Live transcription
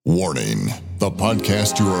Warning. The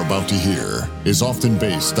podcast you are about to hear is often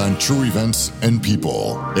based on true events and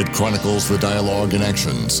people. It chronicles the dialogue and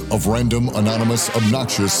actions of random, anonymous,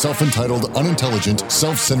 obnoxious, self-entitled, unintelligent,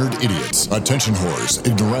 self-centered idiots, attention whores,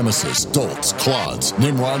 ignoramuses, dolts, clods,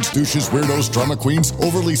 nimrods, douches, weirdos, drama queens,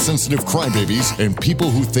 overly sensitive crybabies, and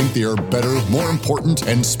people who think they are better, more important,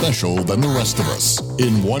 and special than the rest of us.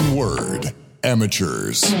 In one word,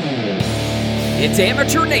 amateurs. It's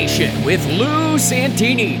Amateur Nation with Lou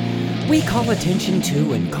Santini. We call attention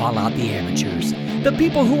to and call out the amateurs, the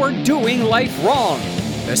people who are doing life wrong,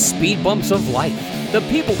 the speed bumps of life, the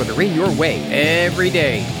people that are in your way every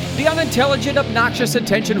day, the unintelligent, obnoxious,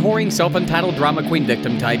 attention-whoring, self-entitled drama queen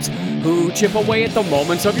victim types who chip away at the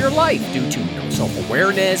moments of your life due to no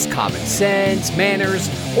self-awareness, common sense, manners,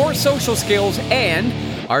 or social skills, and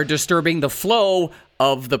are disturbing the flow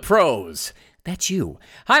of the pros. That's you.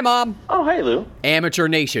 Hi, Mom. Oh, hey, Lou. Amateur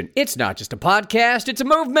Nation. It's not just a podcast, it's a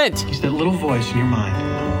movement. It's that little voice in your mind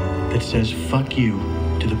that says, fuck you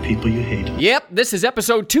to the people you hate. Yep, this is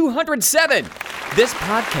episode 207. This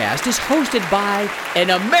podcast is hosted by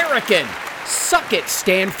an American. Suck it,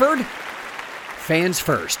 Stanford. Fans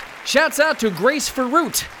first. Shouts out to Grace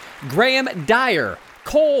Farroot, Graham Dyer,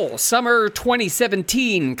 Cole, Summer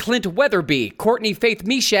 2017, Clint Weatherby, Courtney Faith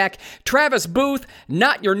Meshach, Travis Booth,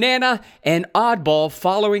 Not Your Nana, and Oddball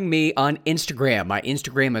following me on Instagram. My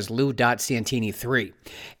Instagram is lou.santini3.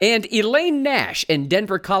 And Elaine Nash in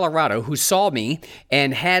Denver, Colorado, who saw me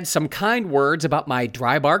and had some kind words about my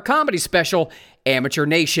Dry Bar comedy special, Amateur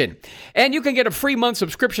Nation. And you can get a free month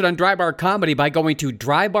subscription on Dry Bar Comedy by going to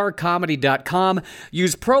drybarcomedy.com.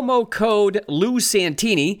 Use promo code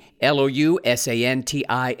LouSantini,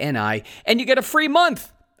 LOUSANTINI, and you get a free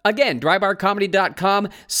month. Again,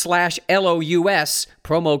 drybarcomedy.com/LOUS,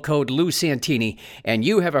 promo code LouSantini, and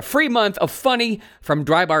you have a free month of funny from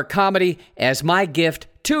Dry Bar Comedy as my gift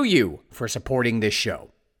to you for supporting this show.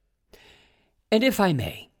 And if I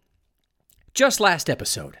may, just last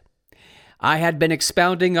episode, I had been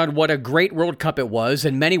expounding on what a great World Cup it was,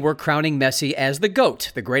 and many were crowning Messi as the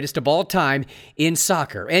GOAT, the greatest of all time in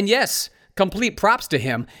soccer. And yes, complete props to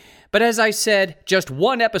him. But as I said just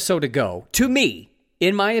one episode ago, to me,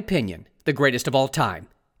 in my opinion, the greatest of all time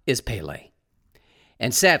is Pelé.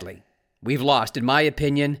 And sadly, we've lost, in my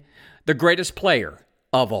opinion, the greatest player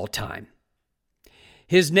of all time.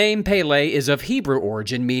 His name, Pelé, is of Hebrew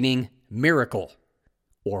origin, meaning miracle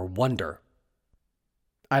or wonder.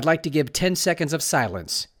 I'd like to give 10 seconds of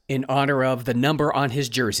silence in honor of the number on his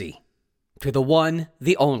jersey. To the one,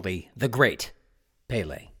 the only, the great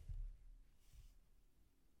Pelé.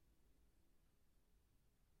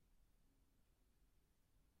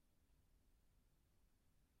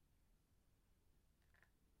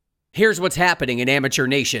 Here's what's happening in Amateur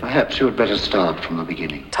Nation. Perhaps you had better start from the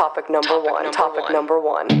beginning. Topic number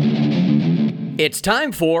one. It's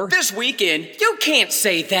time for This Week in You Can't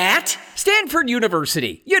Say That. Stanford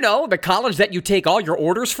University. You know, the college that you take all your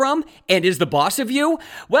orders from and is the boss of you.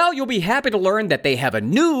 Well, you'll be happy to learn that they have a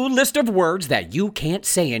new list of words that you can't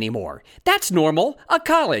say anymore. That's normal. A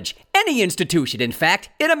college, any institution, in fact,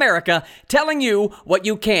 in America, telling you what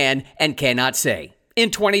you can and cannot say in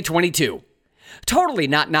 2022. Totally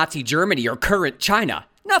not Nazi Germany or current China.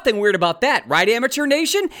 Nothing weird about that, right, Amateur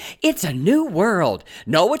Nation? It's a new world.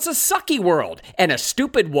 No, it's a sucky world, and a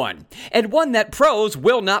stupid one, and one that pros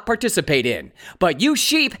will not participate in. But you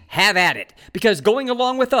sheep have at it, because going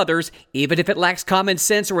along with others, even if it lacks common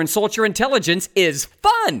sense or insults your intelligence, is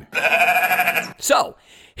fun. So,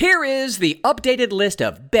 here is the updated list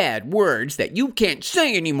of bad words that you can't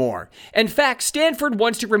say anymore. In fact, Stanford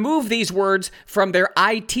wants to remove these words from their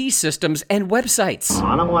IT systems and websites.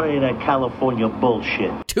 I don't want any of that California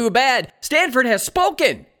bullshit. Too bad. Stanford has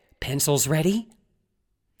spoken. Pencils ready?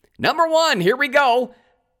 Number 1, here we go.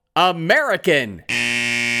 American.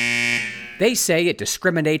 They say it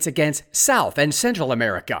discriminates against South and Central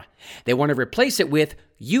America. They want to replace it with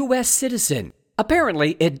U.S. citizen.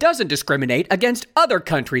 Apparently, it doesn't discriminate against other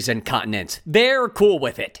countries and continents. They're cool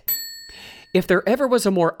with it. If there ever was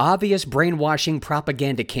a more obvious brainwashing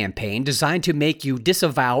propaganda campaign designed to make you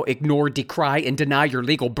disavow, ignore, decry, and deny your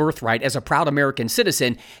legal birthright as a proud American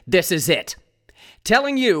citizen, this is it.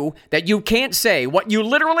 Telling you that you can't say what you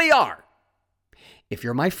literally are. If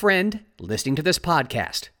you're my friend, listening to this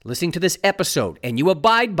podcast, listening to this episode, and you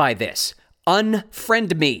abide by this,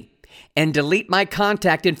 unfriend me. And delete my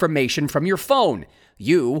contact information from your phone.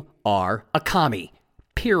 You are a commie.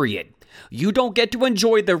 Period. You don't get to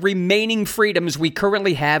enjoy the remaining freedoms we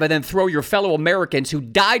currently have and then throw your fellow Americans who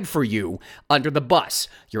died for you under the bus.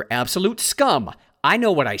 You're absolute scum. I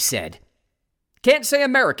know what I said. Can't say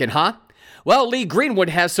American, huh? Well, Lee Greenwood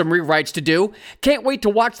has some rewrites to do. Can't wait to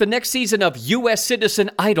watch the next season of U.S. Citizen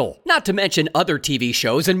Idol. Not to mention other TV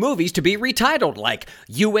shows and movies to be retitled like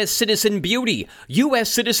U.S. Citizen Beauty, U.S.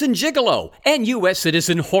 Citizen Gigolo, and U.S.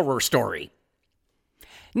 Citizen Horror Story.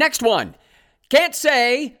 Next one. Can't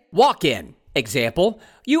say walk-in. Example,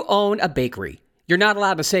 you own a bakery. You're not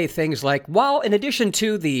allowed to say things like, well, in addition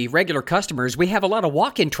to the regular customers, we have a lot of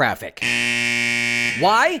walk-in traffic.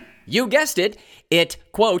 Why? You guessed it. It,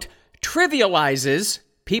 quote, trivializes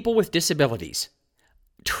people with disabilities.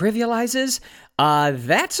 Trivializes?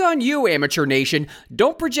 That's on you, Amateur Nation.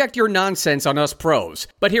 Don't project your nonsense on us pros.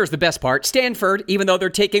 But here's the best part. Stanford, even though they're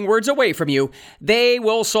taking words away from you, they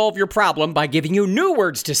will solve your problem by giving you new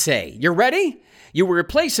words to say. You ready? You will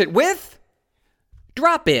replace it with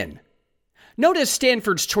drop in. Notice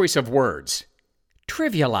Stanford's choice of words.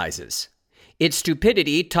 Trivializes. It's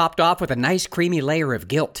stupidity topped off with a nice creamy layer of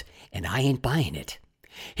guilt, and I ain't buying it.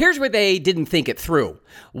 Here's where they didn't think it through.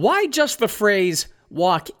 Why just the phrase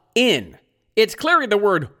walk in? It's clearly the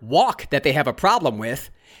word walk that they have a problem with.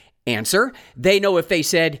 Answer, they know if they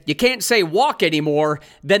said, you can't say walk anymore,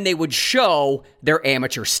 then they would show their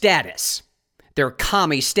amateur status, their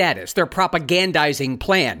commie status, their propagandizing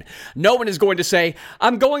plan. No one is going to say,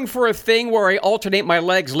 I'm going for a thing where I alternate my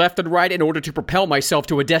legs left and right in order to propel myself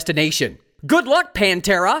to a destination. Good luck,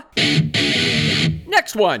 Pantera.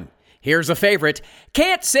 Next one. Here's a favorite.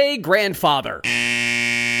 Can't say grandfather.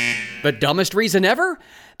 The dumbest reason ever?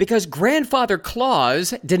 Because Grandfather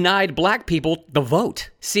Claus denied black people the vote.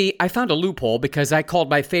 See, I found a loophole because I called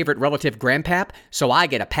my favorite relative Grandpap, so I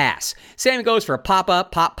get a pass. Same goes for Papa,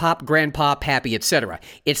 Pop, Grandpa, Pappy, etc.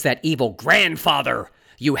 It's that evil grandfather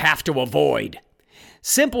you have to avoid.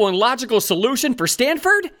 Simple and logical solution for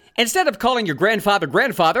Stanford? Instead of calling your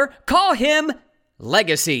grandfather, call him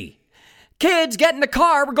Legacy. Kids, get in the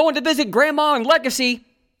car. We're going to visit Grandma and Legacy.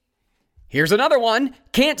 Here's another one.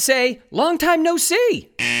 Can't say long time no see.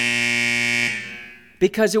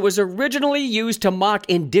 Because it was originally used to mock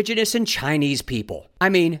indigenous and Chinese people. I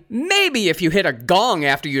mean, maybe if you hit a gong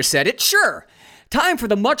after you said it, sure. Time for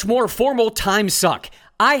the much more formal time suck.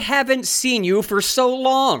 I haven't seen you for so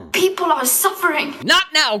long. People are suffering. Not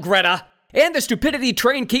now, Greta. And the stupidity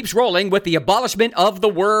train keeps rolling with the abolishment of the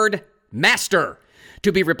word master,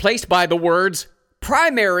 to be replaced by the words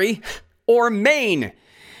primary or main.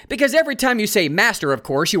 Because every time you say master, of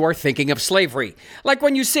course, you are thinking of slavery. Like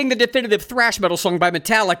when you sing the definitive thrash metal song by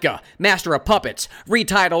Metallica, Master of Puppets,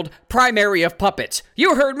 retitled Primary of Puppets.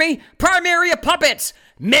 You heard me? Primary of Puppets!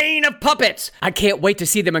 Main of Puppets! I can't wait to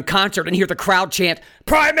see them in concert and hear the crowd chant,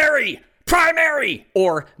 Primary! Primary!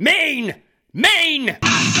 Or Main! Main!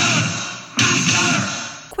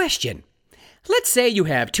 Question. Let's say you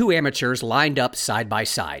have two amateurs lined up side by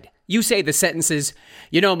side. You say the sentences,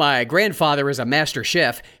 you know, my grandfather is a master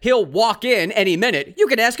chef. He'll walk in any minute. You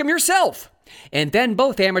can ask him yourself. And then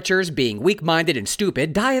both amateurs, being weak-minded and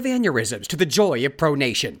stupid, die of aneurysms to the joy of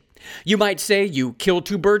pronation. You might say you killed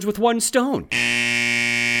two birds with one stone.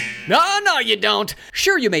 No, you don't.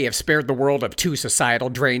 Sure, you may have spared the world of two societal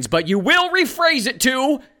drains, but you will rephrase it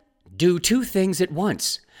to do two things at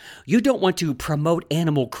once. You don't want to promote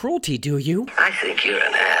animal cruelty, do you? I think you're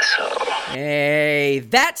an asshole. Hey,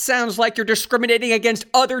 that sounds like you're discriminating against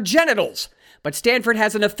other genitals. But Stanford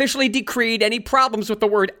hasn't officially decreed any problems with the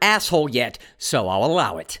word asshole yet, so I'll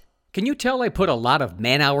allow it. Can you tell I put a lot of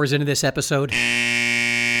man hours into this episode?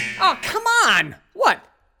 Oh, come on! What?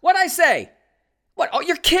 What'd I say? What? Oh,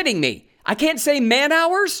 you're kidding me. I can't say man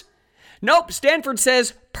hours? Nope, Stanford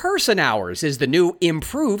says person hours is the new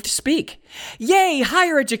improved speak. Yay,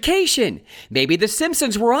 higher education. Maybe the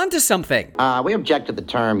Simpsons were onto something. We object to the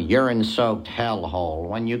term urine-soaked hellhole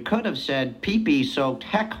when you could have said pee-pee-soaked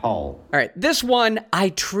heckhole. All right, this one I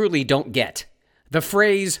truly don't get. The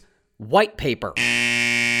phrase white paper.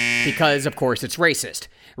 Because, of course, it's racist.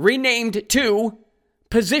 Renamed to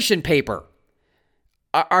position paper.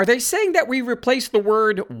 Are they saying that we replace the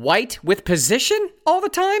word white with position all the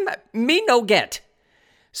time? Me no get.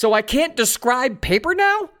 So I can't describe paper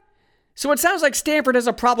now? So it sounds like Stanford has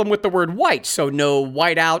a problem with the word white, so no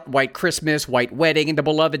white out, white Christmas, white wedding, and the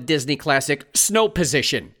beloved Disney classic snow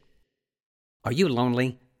position. Are you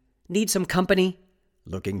lonely? Need some company?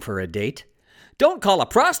 Looking for a date? Don't call a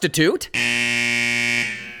prostitute.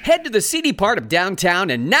 Head to the seedy part of downtown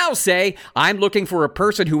and now say, I'm looking for a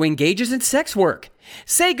person who engages in sex work.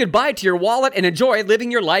 Say goodbye to your wallet and enjoy living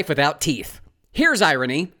your life without teeth. Here's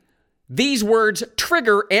irony. These words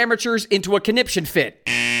trigger amateurs into a conniption fit.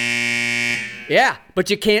 Yeah, but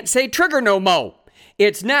you can't say trigger no mo.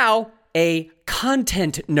 It's now a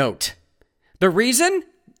content note. The reason?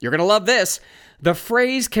 You're going to love this. The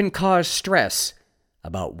phrase can cause stress,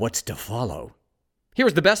 about what's to follow.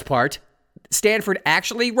 Here's the best part. Stanford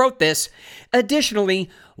actually wrote this. Additionally,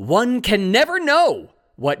 one can never know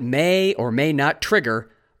what may or may not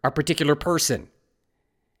trigger a particular person.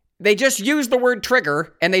 They just used the word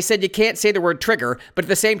trigger, and they said you can't say the word trigger, but at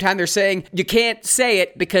the same time they're saying you can't say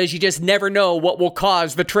it because you just never know what will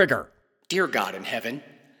cause the trigger. Dear God in heaven,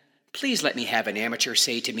 please let me have an amateur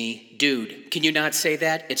say to me, dude, can you not say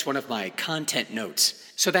that? It's one of my content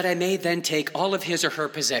notes, so that I may then take all of his or her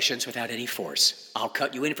possessions without any force. I'll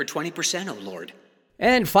cut you in for 20%, oh Lord.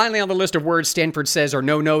 And finally on the list of words Stanford says are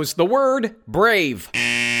no-nos, the word brave.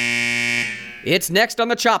 It's next on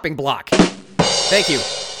the chopping block. Thank you.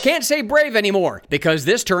 Can't say brave anymore because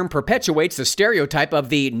this term perpetuates the stereotype of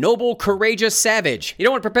the noble, courageous savage. You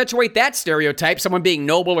don't want to perpetuate that stereotype, someone being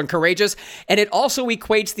noble and courageous, and it also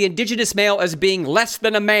equates the indigenous male as being less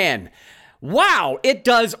than a man. Wow, it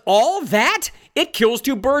does all that? It kills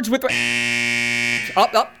two birds with...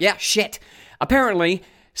 yeah, shit. Apparently,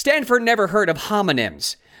 Stanford never heard of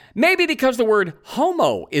homonyms. Maybe because the word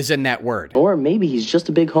homo is in that word. Or maybe he's just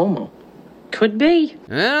a big homo. Could be. I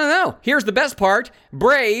don't know. Here's the best part.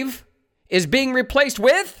 Brave is being replaced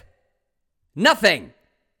with nothing.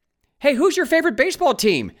 Hey, who's your favorite baseball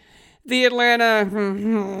team? The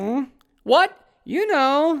Atlanta... What? You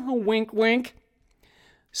know, a wink, wink.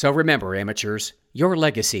 So remember, amateurs, your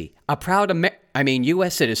legacy, a proud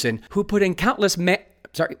U.S. citizen who put in countless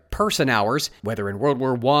person hours, whether in World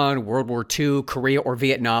War I, World War II, Korea, or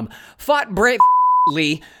Vietnam, fought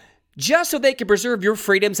bravely just so they could preserve your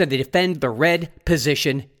freedoms and defend the red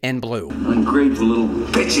position and blue. Ungrateful little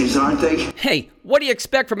bitches, aren't they? Hey, what do you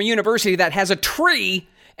expect from a university that has a tree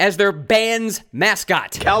as their band's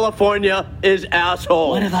mascot? California is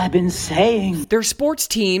asshole. What have I been saying? Their sports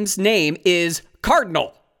team's name is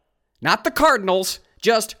Cardinal. Not the Cardinals,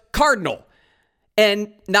 just Cardinal.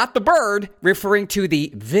 And not the bird, referring to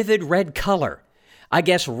the vivid red color. I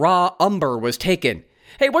guess raw umber was taken.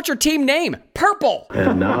 Hey, what's your team name? Purple.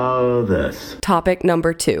 And now this. Topic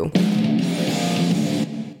number 2.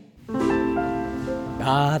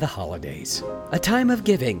 The holidays. A time of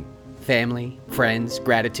giving. Family, friends,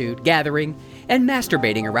 gratitude, gathering, and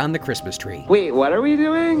masturbating around the Christmas tree. Wait, what are we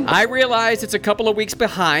doing? I realize it's a couple of weeks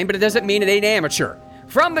behind, but it doesn't mean it ain't amateur.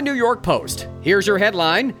 From the New York Post, here's your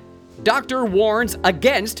headline. Doctor warns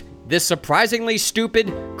against this surprisingly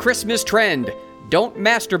stupid Christmas trend. Don't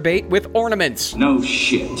masturbate with ornaments. No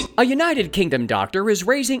shit. A United Kingdom doctor is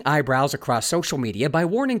raising eyebrows across social media by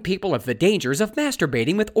warning people of the dangers of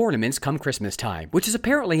masturbating with ornaments come Christmas time, which is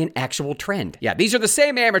apparently an actual trend. Yeah, these are the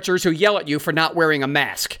same amateurs who yell at you for not wearing a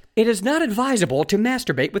mask. It is not advisable to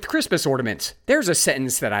masturbate with Christmas ornaments. There's a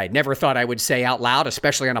sentence that I never thought I would say out loud,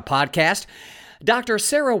 especially on a podcast. Dr.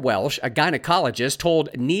 Sarah Welsh, a gynecologist,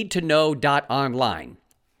 told NeedToKnow.online.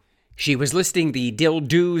 She was listing the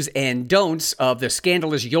do's and don'ts of the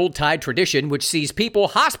scandalous Yuletide tradition, which sees people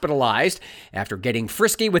hospitalized after getting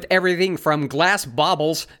frisky with everything from glass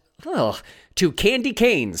baubles to candy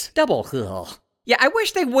canes. Double. Yeah, I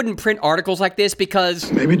wish they wouldn't print articles like this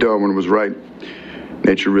because... Maybe Darwin was right.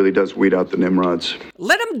 Nature really does weed out the Nimrods.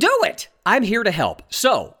 Let them do it! I'm here to help.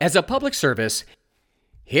 So, as a public service,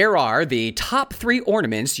 here are the top 3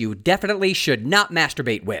 ornaments you definitely should not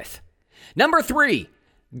masturbate with. Number 3.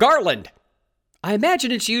 Garland. I imagine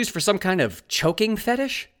it's used for some kind of choking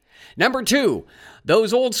fetish. Number 2,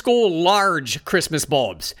 those old school large Christmas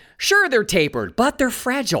bulbs. Sure, they're tapered, but they're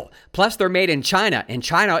fragile. Plus, they're made in China, and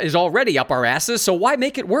China is already up our asses, so why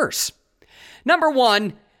make it worse? Number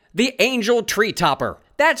 1, the angel tree topper.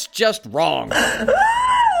 That's just wrong.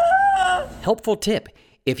 Helpful tip.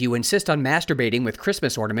 If you insist on masturbating with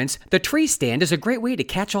Christmas ornaments, the tree stand is a great way to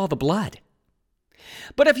catch all the blood.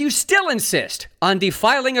 But if you still insist on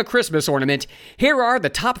defiling a Christmas ornament, here are the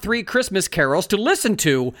top 3 Christmas carols to listen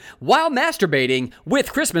to while masturbating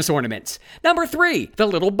with Christmas ornaments. Number 3, The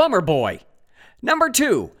Little Bummer Boy. Number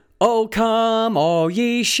 2, Oh Come All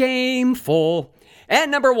Ye Shameful.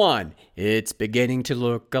 And number 1, It's Beginning to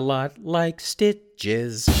Look a Lot Like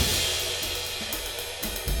Stitches.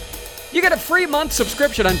 You get a free month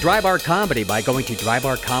subscription on Dry Bar Comedy by going to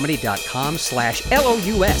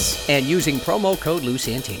drybarcomedy.com/LOUS and using promo code Lou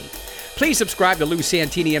Santini. Please subscribe to Lou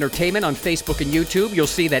Santini Entertainment on Facebook and YouTube. You'll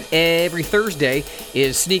see that every Thursday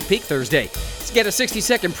is Sneak Peek Thursday. Let's get a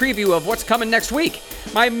 60-second preview of what's coming next week.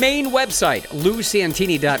 My main website,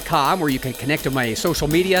 lousantini.com, where you can connect to my social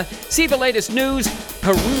media, see the latest news,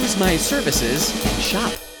 peruse my services, and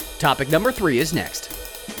shop. Topic number 3 is next.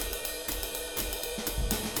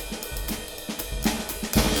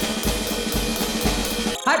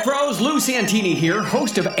 Hi, pros, Lou Santini here,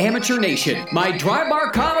 host of Amateur Nation. My dry bar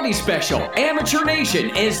comedy special, Amateur Nation,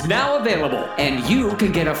 is now available, and you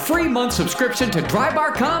can get a free month subscription to Dry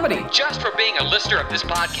Bar Comedy just for being a listener of this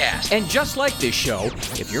podcast. And just like this show,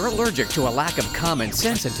 if you're allergic to a lack of common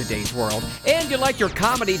sense in today's world, and you like your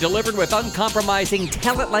comedy delivered with uncompromising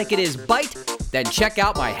tell-it-like-it-is bite, then check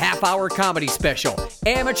out my half-hour comedy special,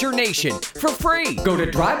 Amateur Nation, for free. Go to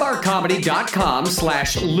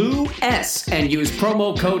drybarcomedy.com/LouS and use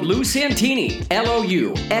promo code Lou Santini,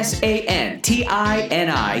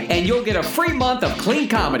 LOUSANTINI, and you'll get a free month of clean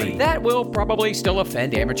comedy. That will probably still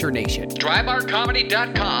offend Amateur Nation.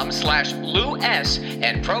 drybarcomedy.com/LouS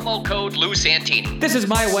and promo code Lou Santini. This is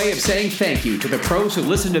my way of saying thank you to the pros who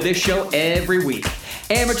listen to this show every week.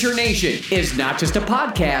 Amateur Nation is not just a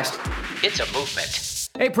podcast, it's a movement.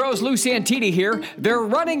 Hey pros, Lou Santini here. They're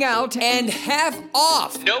running out and half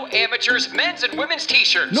off. No Amateurs men's and women's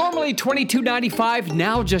t-shirts. Normally $22.95,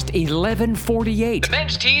 now just $11.48. The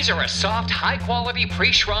men's tees are a soft, high-quality,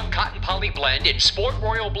 pre-shrunk cotton poly blend in Sport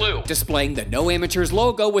Royal Blue, displaying the No Amateurs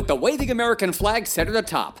logo with the waving American flag set at the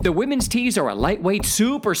top. The women's tees are a lightweight,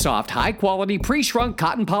 super soft, high-quality, pre-shrunk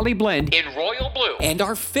cotton poly blend in Royal Blue and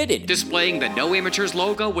are fitted, displaying the No Amateurs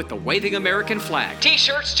logo with the waving American flag.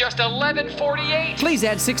 T-shirts just $11.48. Please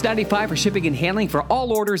add $6.95 for shipping and handling for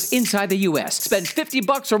all orders inside the U.S. Spend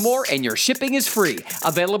 $50 or more and your shipping is free.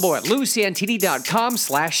 Available at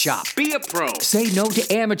lousantini.com/shop. Be a pro. Say no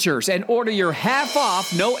to amateurs and order your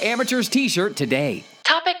half-off No Amateurs t-shirt today.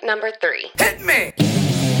 Topic number 3. Hit me!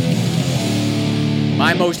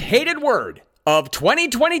 My most hated word of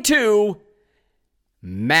 2022,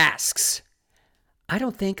 masks. I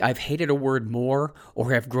don't think I've hated a word more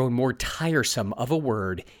or have grown more tiresome of a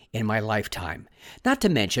word in my lifetime. Not to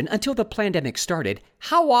mention, until the pandemic started,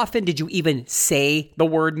 how often did you even say the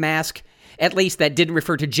word mask? At least that didn't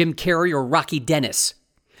refer to Jim Carrey or Rocky Dennis.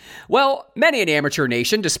 Well, many in Amateur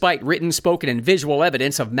Nation, despite written, spoken, and visual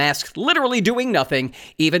evidence of masks literally doing nothing,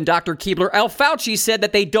 even Dr. Keebler Al Fauci said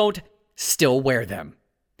that they don't still wear them.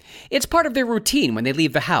 It's part of their routine when they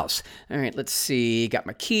leave the house. All right, let's see. Got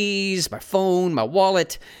my keys, my phone, my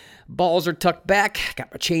wallet. Balls are tucked back.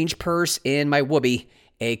 Got my change purse and my whoopee,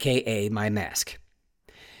 a.k.a. my mask.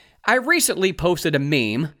 I recently posted a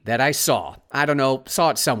meme that I saw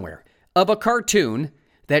it somewhere, of a cartoon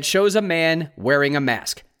that shows a man wearing a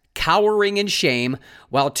mask, cowering in shame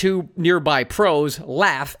while two nearby pros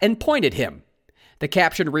laugh and point at him. The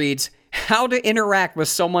caption reads, "How to interact with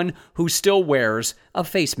someone who still wears a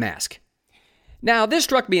face mask." Now, this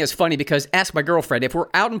struck me as funny because, ask my girlfriend, if we're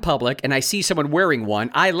out in public and I see someone wearing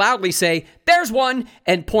one, I loudly say, "There's one,"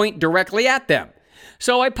 and point directly at them.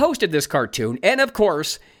 So I posted this cartoon, and of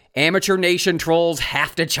course, Amateur Nation trolls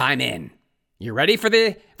have to chime in. You ready for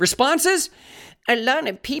the responses? "A lot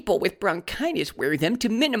of people with bronchitis wear them to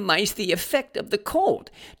minimize the effect of the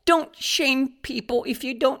cold. Don't shame people if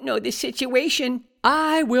you don't know the situation."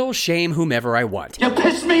 I will shame whomever I want. You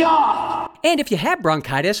piss me off! And if you have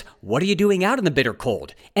bronchitis, what are you doing out in the bitter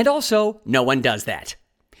cold? And also, no one does that.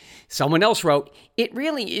 Someone else wrote, "It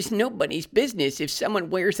really is nobody's business if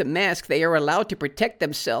someone wears a mask. They are allowed to protect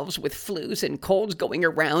themselves with flus and colds going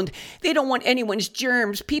around. They don't want anyone's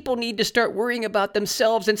germs. People need to start worrying about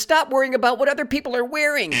themselves and stop worrying about what other people are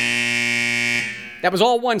wearing." That was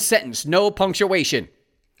all one sentence, no punctuation.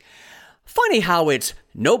 Funny how it's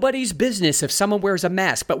nobody's business if someone wears a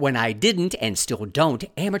mask, but when I didn't and still don't,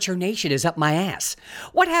 Amateur Nation is up my ass.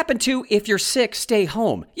 What happened to if you're sick, stay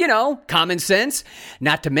home? You know, common sense.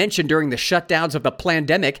 Not to mention during the shutdowns of the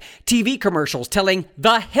pandemic, TV commercials telling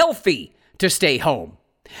the healthy to stay home.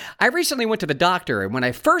 I recently went to the doctor, and when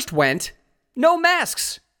I first went, no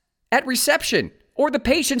masks at reception or the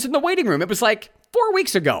patients in the waiting room. It was like 4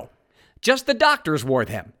 weeks ago. Just the doctors wore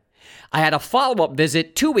them. I had a follow-up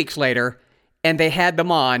visit 2 weeks later, and they had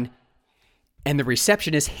them on, and the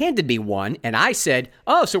receptionist handed me one, and I said,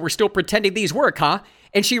 "Oh, so we're still pretending these work, huh?"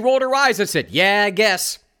 And she rolled her eyes and said, "Yeah, I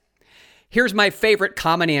guess." Here's my favorite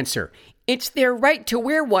common answer. "It's their right to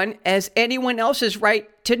wear one as anyone else's right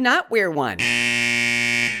to not wear one."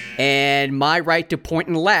 And my right to point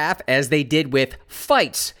and laugh as they did with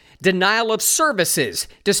fights, denial of services,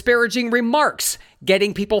 disparaging remarks,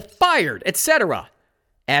 getting people fired, etc.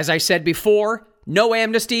 As I said before, no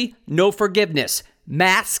amnesty, no forgiveness.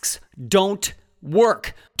 Masks don't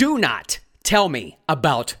work. Do not tell me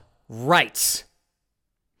about rights.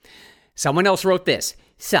 Someone else wrote this.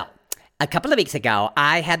 "So, A couple of weeks ago,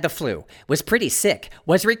 I had the flu, was pretty sick,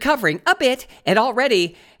 was recovering a bit, and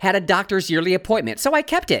already had a doctor's yearly appointment, so I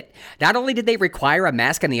kept it. Not only did they require a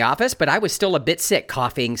mask in the office, but I was still a bit sick,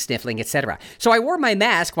 coughing, sniffling, etc. So I wore my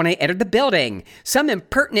mask when I entered the building. Some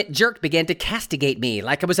impertinent jerk began to castigate me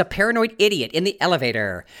like I was a paranoid idiot in the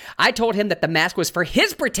elevator. I told him that the mask was for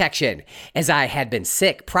his protection, as I had been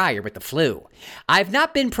sick prior with the flu. I've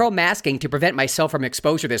not been pro-masking to prevent myself from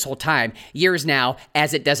exposure this whole time, years now,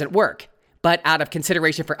 as it doesn't work. But out of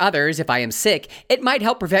consideration for others, if I am sick, it might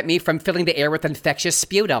help prevent me from filling the air with infectious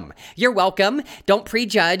sputum. You're welcome. Don't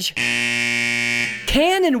prejudge.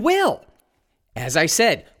 Can and will. As I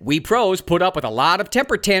said, we pros put up with a lot of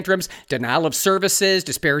temper tantrums, denial of services,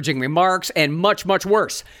 disparaging remarks, and much, much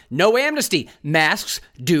worse. No amnesty. Masks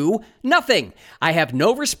do nothing. I have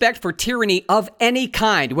no respect for tyranny of any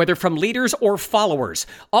kind, whether from leaders or followers.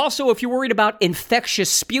 Also, if you're worried about infectious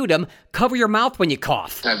sputum, cover your mouth when you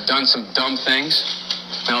cough. I've done some dumb things,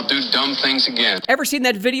 and I'll do dumb things again. Ever seen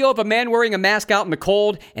that video of a man wearing a mask out in the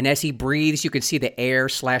cold, and as he breathes, you can see the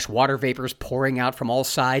air/water vapors pouring out from all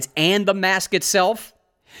sides and the mask itself?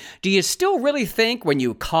 Do you still really think when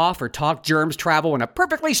you cough or talk, germs travel in a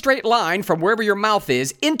perfectly straight line from wherever your mouth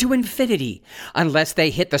is into infinity? Unless they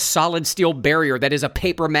hit the solid steel barrier that is a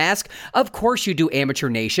paper mask? Of course you do, Amateur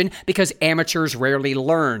Nation, because amateurs rarely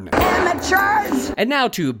learn. Amateurs! And now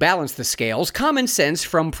to balance the scales, common sense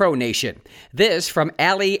from Pro Nation. This from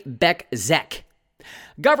Ali Beck-Zek.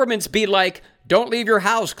 Governments be like, don't leave your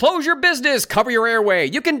house, close your business, cover your airway.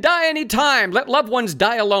 You can die anytime, let loved ones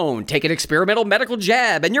die alone, take an experimental medical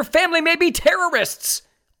jab, and your family may be terrorists.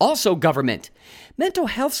 Also government. Mental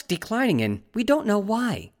health's declining and we don't know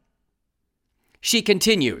why. She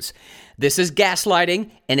continues, this is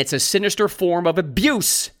gaslighting and it's a sinister form of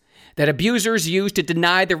abuse that abusers use to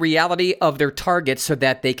deny the reality of their targets so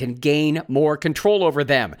that they can gain more control over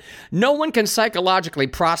them. No one can psychologically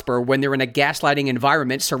prosper when they're in a gaslighting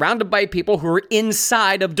environment surrounded by people who are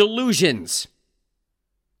inside of delusions.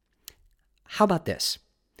 How about this?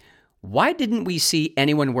 Why didn't we see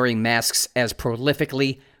anyone wearing masks as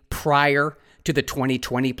prolifically prior to the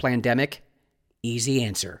 2020 pandemic? Easy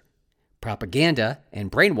answer. Propaganda and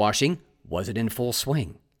brainwashing wasn't in full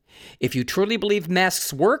swing. If you truly believe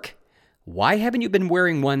masks work, why haven't you been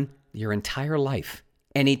wearing one your entire life,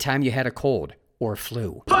 anytime you had a cold or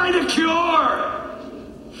flu? Find a cure!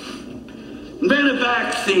 Then a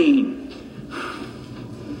vaccine.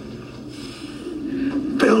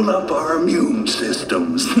 Build up our immune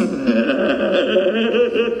systems.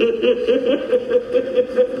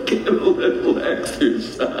 Get a little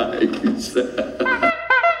exercise.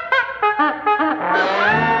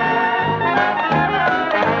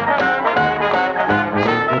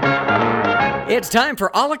 It's time for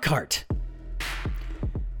a la carte.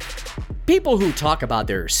 People who talk about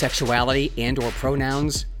their sexuality and or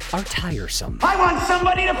pronouns are tiresome. I want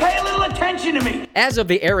somebody to pay a little attention to me. As of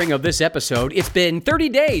the airing of this episode, it's been 30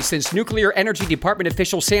 days since Nuclear Energy Department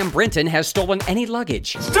official Sam Brinton has stolen any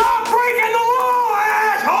luggage. Stop breaking the law,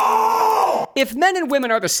 asshole! If men and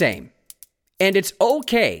women are the same, and it's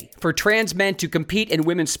okay for trans men to compete in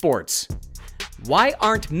women's sports, why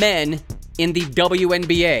aren't men in the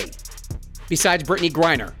WNBA? Besides Brittany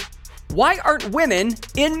Griner. Why aren't women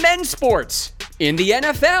in men's sports? In the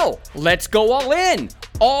NFL, let's go all in.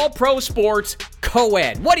 All pro sports,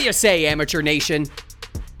 co-ed. What do you say, Amateur Nation?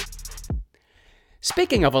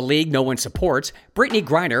 Speaking of a league no one supports, Brittany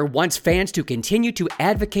Griner wants fans to continue to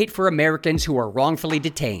advocate for Americans who are wrongfully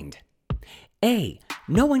detained. A,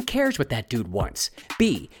 no one cares what that dude wants.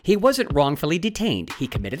 B, he wasn't wrongfully detained. He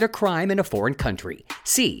committed a crime in a foreign country.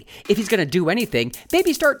 C, if he's going to do anything,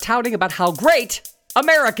 maybe start touting about how great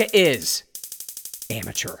America is.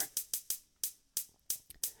 Amateur.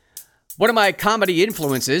 One of my comedy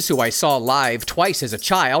influences, who I saw live twice as a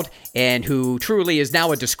child, and who truly is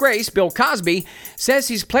now a disgrace, Bill Cosby, says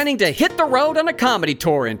he's planning to hit the road on a comedy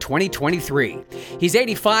tour in 2023. He's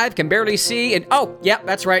 85, can barely see, and oh, yeah,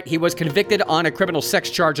 that's right, he was convicted on a criminal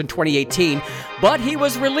sex charge in 2018, but he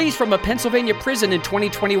was released from a Pennsylvania prison in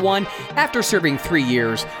 2021 after serving 3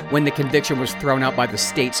 years when the conviction was thrown out by the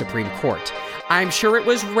state Supreme Court. I'm sure it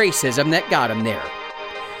was racism that got him there.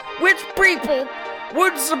 Which people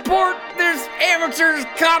would support this amateur's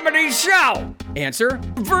comedy show? Answer,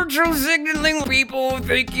 virtue signaling people who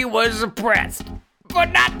think he was oppressed,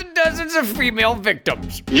 but not the dozens of female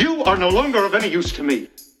victims. You are no longer of any use to me.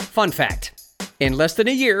 Fun fact. In less than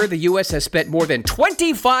a year, the U.S. has spent more than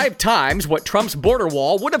 25 times what Trump's border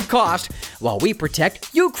wall would have cost while we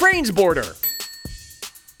protect Ukraine's border.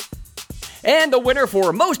 And the winner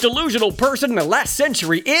for most delusional person in the last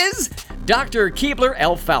century is Dr. Keebler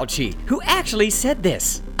L. Fauci, who actually said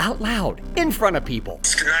this out loud in front of people.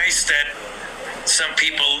 It's nice that some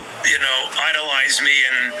people, idolize me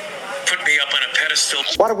and put me up on a pedestal.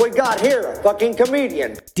 What have we got here? A fucking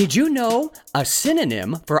comedian. Did you know a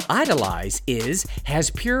synonym for idolize has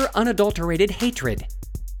pure unadulterated hatred?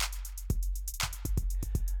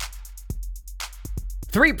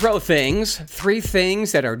 3 pro things, 3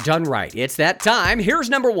 things that are done right. It's that time. Here's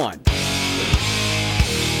number 1.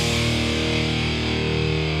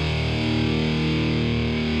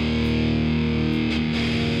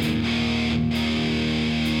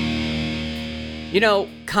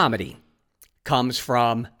 Comedy comes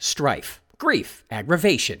from strife, grief,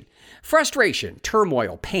 aggravation, frustration,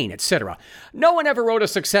 turmoil, pain, etc. No one ever wrote a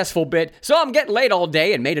successful bit, so I'm getting laid all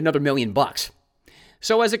day and made another $1 million.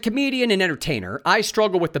 So as a comedian and entertainer, I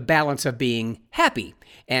struggle with the balance of being happy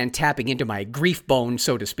and tapping into my grief bone,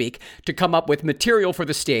 so to speak, to come up with material for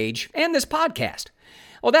the stage and this podcast.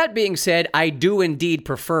 Well, that being said, I do indeed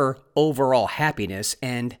prefer overall happiness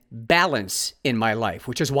and balance in my life,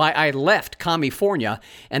 which is why I left California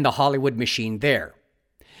and the Hollywood machine there.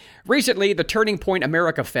 Recently, the Turning Point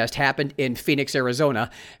America Fest happened in Phoenix,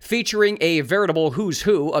 Arizona, featuring a veritable who's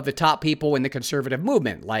who of the top people in the conservative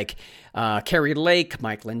movement, like Carrie Lake,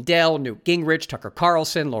 Mike Lindell, Newt Gingrich, Tucker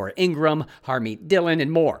Carlson, Laura Ingraham, Harmeet Dillon,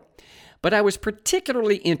 and more. But I was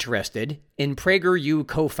particularly interested in PragerU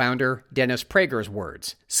co-founder Dennis Prager's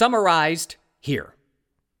words, summarized here.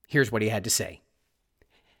 Here's what he had to say.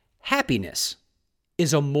 Happiness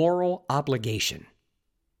is a moral obligation.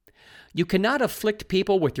 You cannot afflict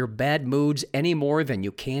people with your bad moods any more than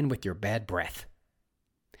you can with your bad breath.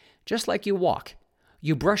 Just like you walk,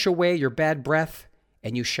 you brush away your bad breath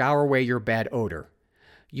and you shower away your bad odor.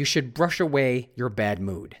 You should brush away your bad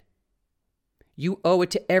mood. You owe it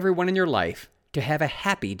to everyone in your life to have a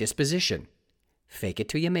happy disposition. Fake it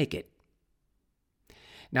till you make it.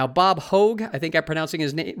 Now, Bob Hogue, I think I'm pronouncing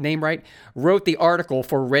his name right, wrote the article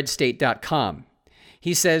for redstate.com.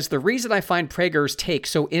 He says, the reason I find Prager's take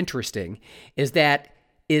so interesting is that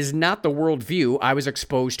is not the worldview I was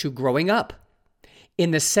exposed to growing up. In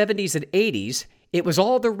the 70s and 80s, it was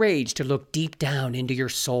all the rage to look deep down into your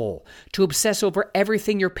soul, to obsess over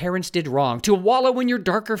everything your parents did wrong, to wallow in your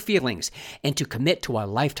darker feelings, and to commit to a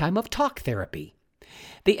lifetime of talk therapy.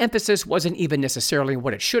 The emphasis wasn't even necessarily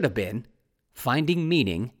what it should have been, finding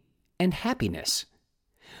meaning and happiness.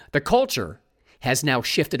 The culture has now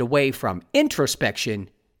shifted away from introspection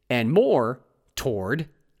and more toward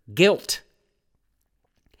guilt.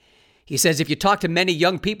 He says if you talk to many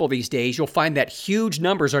young people these days, you'll find that huge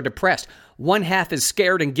numbers are depressed. One half is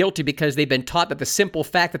scared and guilty because they've been taught that the simple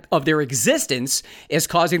fact of their existence is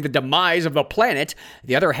causing the demise of the planet.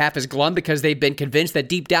 The other half is glum because they've been convinced that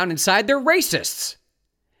deep down inside they're racists.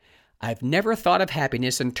 I've never thought of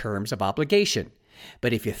happiness in terms of obligation.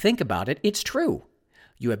 But if you think about it, it's true.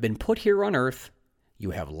 You have been put here on earth.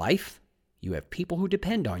 You have life. You have people who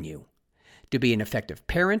depend on you. To be an effective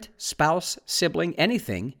parent, spouse, sibling,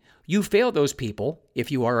 anything, you fail those people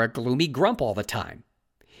if you are a gloomy grump all the time.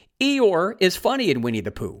 Eeyore is funny in Winnie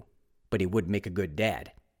the Pooh, but he would make a good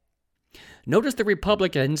dad. Notice the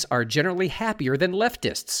Republicans are generally happier than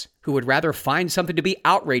leftists, who would rather find something to be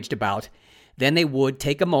outraged about than they would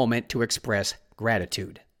take a moment to express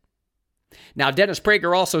gratitude. Now, Dennis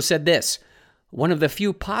Prager also said this, one of the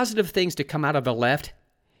few positive things to come out of the left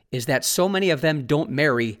is that so many of them don't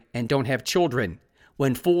marry and don't have children.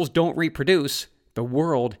 When fools don't reproduce, the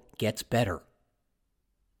world gets better.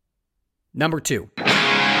 Number 2.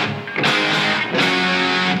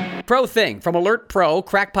 Pro thing from Alert Pro,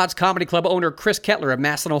 Crackpot's Comedy Club owner Chris Kettler of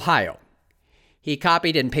Massillon, Ohio. He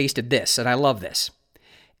copied and pasted this, and I love this.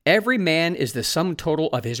 Every man is the sum total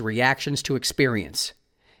of his reactions to experience.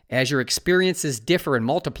 As your experiences differ and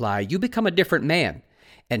multiply, you become a different man,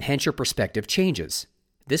 and hence your perspective changes.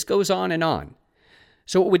 This goes on and on.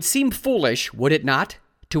 So it would seem foolish, would it not,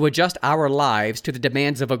 to adjust our lives to the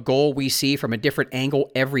demands of a goal we see from a different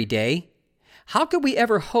angle every day? How could we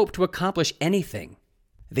ever hope to accomplish anything?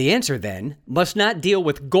 The answer, then, must not deal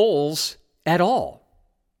with goals at all.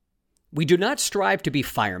 We do not strive to be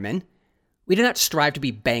firemen. We do not strive to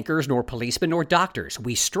be bankers, nor policemen, nor doctors.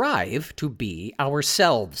 We strive to be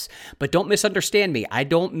ourselves. But don't misunderstand me. I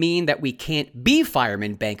don't mean that we can't be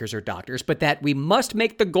firemen, bankers, or doctors, but that we must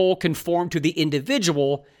make the goal conform to the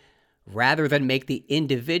individual rather than make the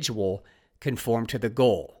individual conform to the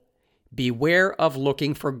goal. Beware of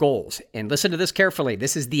looking for goals. And listen to this carefully.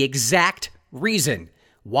 This is the exact reason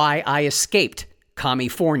why I escaped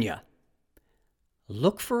California.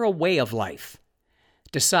 Look for a way of life.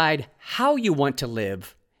 Decide how you want to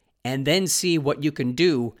live, and then see what you can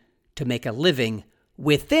do to make a living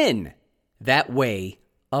within that way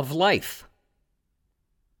of life.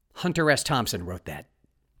 Hunter S. Thompson wrote that.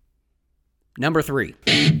 Number 3.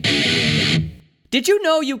 Did you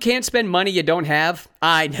know you can't spend money you don't have?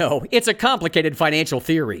 I know, it's a complicated financial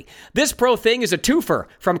theory. This pro thing is a twofer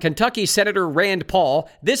from Kentucky Senator Rand Paul,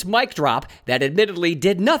 this mic drop that admittedly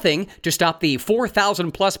did nothing to stop the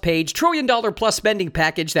 4,000-plus page, trillion-dollar-plus spending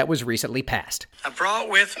package that was recently passed. I brought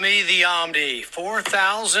with me the Omni,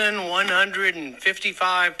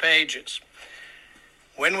 4,155 pages.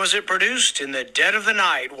 When was it produced? In the dead of the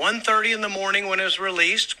night, 1:30 in the morning when it was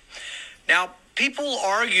released. Now, people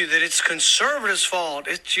argue that it's conservatives' fault.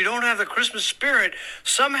 You don't have the Christmas spirit.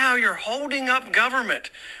 Somehow you're holding up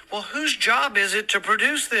government. Well, whose job is it to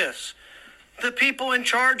produce this? The people in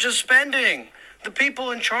charge of spending. The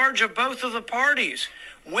people in charge of both of the parties.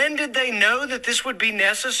 When did they know that this would be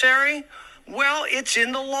necessary? Well, it's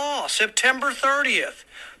in the law, September 30th.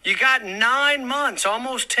 You got 9 months,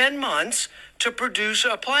 almost 10 months, to produce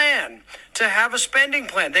a plan, to have a spending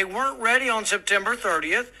plan. They weren't ready on September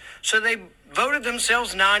 30th, so they voted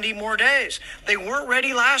themselves 90 more days. They weren't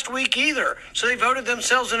ready last week either, so they voted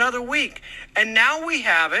themselves another week. And now we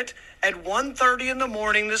have it at 1:30 in the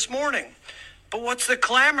morning this morning. But what's the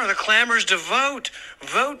clamor? The clamor is to vote.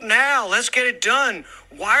 Vote now. Let's get it done.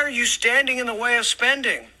 Why are you standing in the way of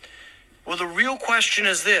spending? Well, the real question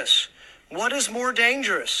is this. What is more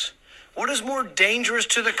dangerous? What is more dangerous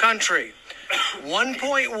to the country?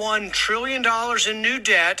 $1.1 trillion in new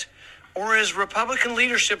debt, or as Republican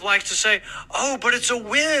leadership likes to say, oh, but it's a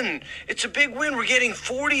win. It's a big win. We're getting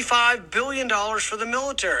 $45 billion for the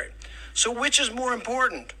military. So which is more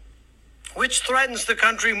important? Which threatens the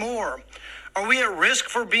country more? Are we at risk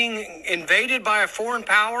for being invaded by a foreign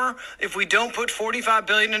power if we don't put $45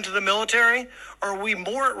 billion into the military? Or are we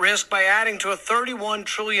more at risk by adding to a $31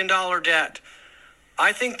 trillion debt?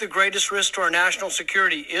 I think the greatest risk to our national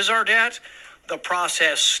security is our debt. The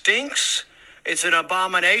process stinks. It's an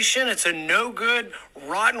abomination. It's a no-good,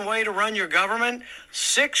 rotten way to run your government.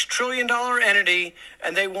 $6 trillion entity,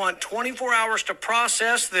 and they want 24 hours to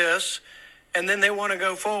process this, and then they want to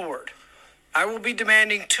go forward. I will be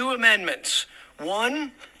demanding 2 amendments.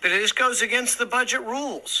 One, that this goes against the budget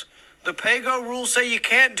rules. The pay-go rules say you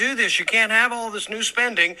can't do this. You can't have all this new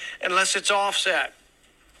spending unless it's offset.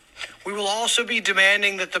 We will also be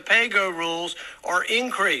demanding that the pay-go rules are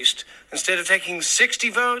increased. Instead of taking 60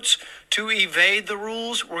 votes to evade the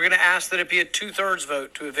rules, we're going to ask that it be a 2/3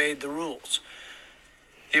 vote to evade the rules.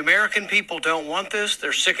 The American people don't want this.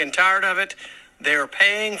 They're sick and tired of it. They're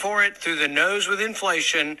paying for it through the nose with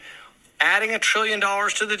inflation. Adding $1 trillion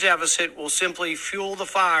to the deficit will simply fuel the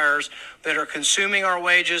fires that are consuming our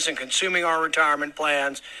wages and consuming our retirement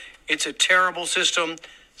plans. It's a terrible system.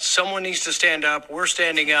 Someone needs to stand up. We're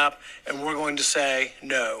standing up, and we're going to say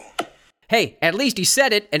no. Hey, at least he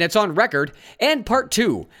said it, and it's on record. And part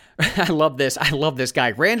 2. I love this. I love this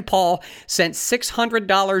guy. Rand Paul sent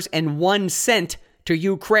 $600.01 to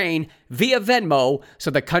Ukraine via Venmo, so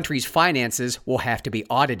the country's finances will have to be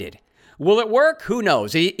audited. Will it work? Who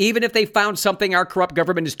knows? Even if they found something, our corrupt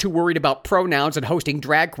government is too worried about pronouns and hosting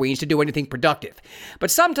drag queens to do anything productive. But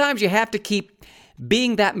sometimes you have to keep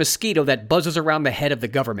being that mosquito that buzzes around the head of the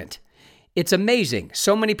government. It's amazing.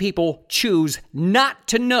 So many people choose not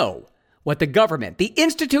to know what the government, the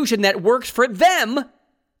institution that works for them,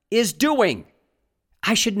 is doing.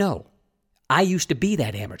 I should know. I used to be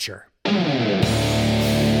that amateur.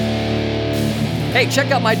 Hey,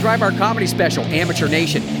 check out my Dry Bar Comedy special, Amateur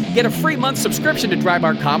Nation. Get a free month subscription to Dry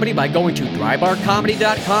Bar Comedy by going to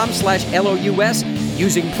drybarcomedy.com/LOUS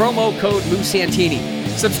using promo code Lou Santini.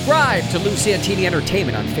 Subscribe to Lou Santini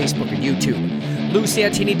Entertainment on Facebook and YouTube.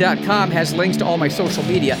 LouSantini.com has links to all my social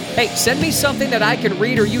media. Hey, send me something that I can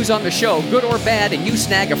read or use on the show, good or bad, and you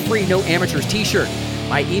snag a free No Amateurs t-shirt.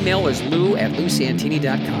 My email is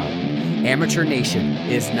lou@lousantini.com. Amateur Nation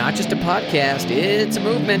is not just a podcast, it's a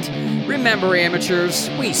movement. Remember, amateurs,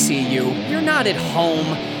 we see you. You're not at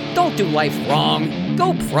home. Don't do life wrong.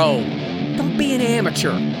 Go pro. Don't be an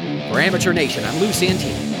amateur. For Amateur Nation, I'm Lou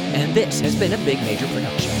Santini, and this has been a Big Major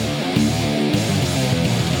production.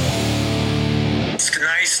 It's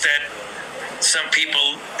nice that some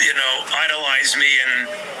people, idolize me and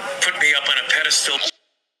put me up on a pedestal.